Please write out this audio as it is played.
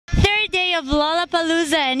of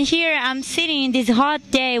Lollapalooza, and here I'm sitting in this hot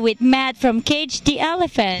day with Matt from Cage the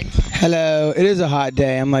Elephant. Hello, it is a hot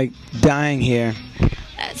day. I'm like dying here.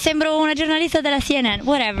 Sembro una giornalista della CNN.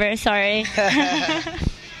 Whatever, sorry.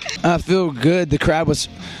 I feel good. The crowd was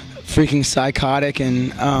freaking psychotic,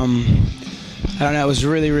 and I don't know, it was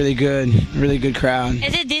really good. Really good crowd.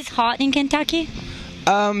 Is it this hot in Kentucky?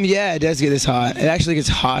 Yeah, it does get this hot. It actually gets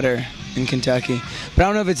hotter in Kentucky. But I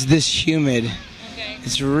don't know if it's this humid. Okay.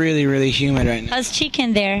 It's really humid right now. How's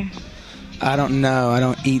chicken there? I don't know. I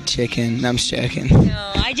don't eat chicken. I'm just joking.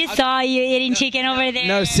 No, I just saw you eating chicken over there.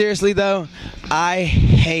 No, seriously though, I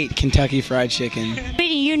hate Kentucky Fried Chicken.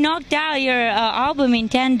 You knocked out your album in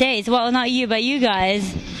 10 days. Well, not you, but you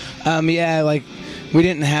guys. Yeah, like, we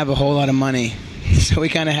didn't have a whole lot of money. So we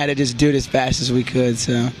kind of had to just do it as fast as we could,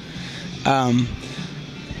 so.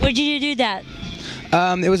 Where did you do that?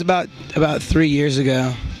 It was about 3 years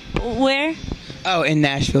ago. Where? Oh, in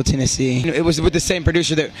Nashville, Tennessee. It was with the same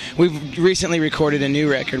producer that we've recently recorded a new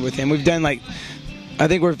record with him. We've done like, I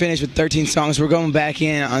think we're finished with 13 songs. We're going back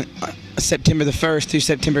in on September the 1st through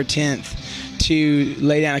September 10th to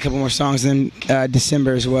lay down a couple more songs in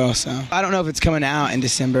December as well. So I don't know if it's coming out in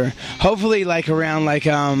December. Hopefully like around like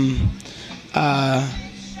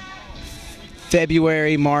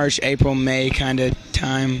February, March, April, May kind of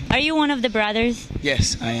time. Are you one of the brothers?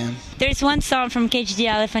 Yes, I am. There's one song from Cage the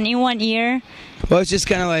Elephant, In One Ear. Well, it's just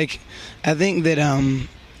kind of like, I think that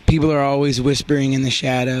people are always whispering in the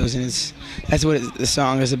shadows, and that's what the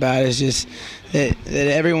song is about. Is just that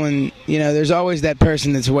everyone, you know, there's always that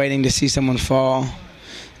person that's waiting to see someone fall,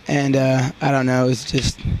 and I don't know, it's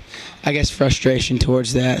just, I guess, frustration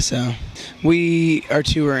towards that. So we are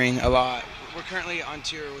touring a lot. We're currently on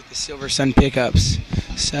tour with the Silver Sun Pickups,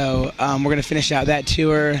 so we're gonna finish out that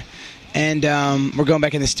tour. And we're going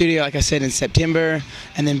back in the studio, like I said, in September,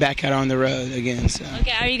 and then back out on the road again. So.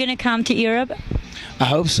 Okay, are you going to come to Europe? I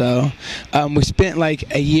hope so. We spent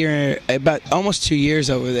like a year, about almost 2 years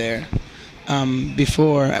over there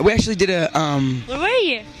before. We actually did a... Where were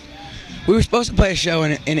you? We were supposed to play a show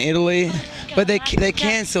in Italy, but they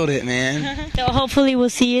canceled it, man. So hopefully we'll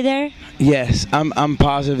see you there? Yes, I'm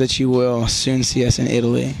positive that you will soon see us in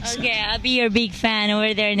Italy. So. Okay, I'll be your big fan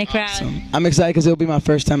over there in the crowd. Awesome. I'm excited because it'll be my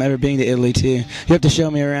first time ever being to Italy too. You have to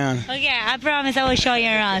show me around. Okay, I promise I will show you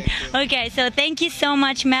around. Okay, so thank you so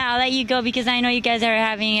much, Matt. I'll let you go because I know you guys are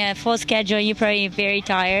having a full schedule. You're probably very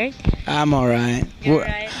tired. I'm alright. You're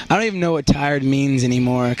right. I don't even know what tired means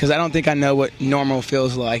anymore because I don't think I know what normal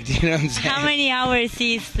feels like. Do you know what I'm saying? How many hours do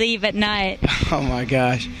you sleep at night? Oh my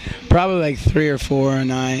gosh, probably like 3 or 4 a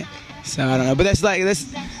night. So I don't know, but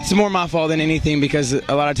it's more my fault than anything because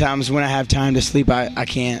a lot of times when I have time to sleep, I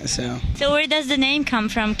can't. So where does the name come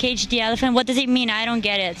from, Cage the Elephant? What does it mean? I don't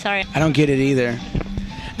get it. Sorry. I don't get it either.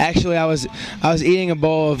 Actually, I was eating a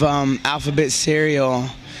bowl of alphabet cereal,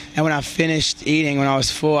 and when I finished eating, when I was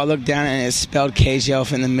full, I looked down and it spelled Cage the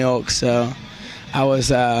Elephant in the milk. So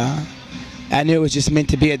I knew it was just meant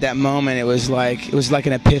to be at that moment. It was like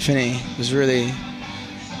an epiphany.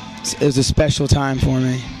 It was a special time for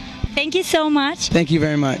me. Thank you so much. Thank you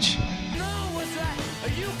very much.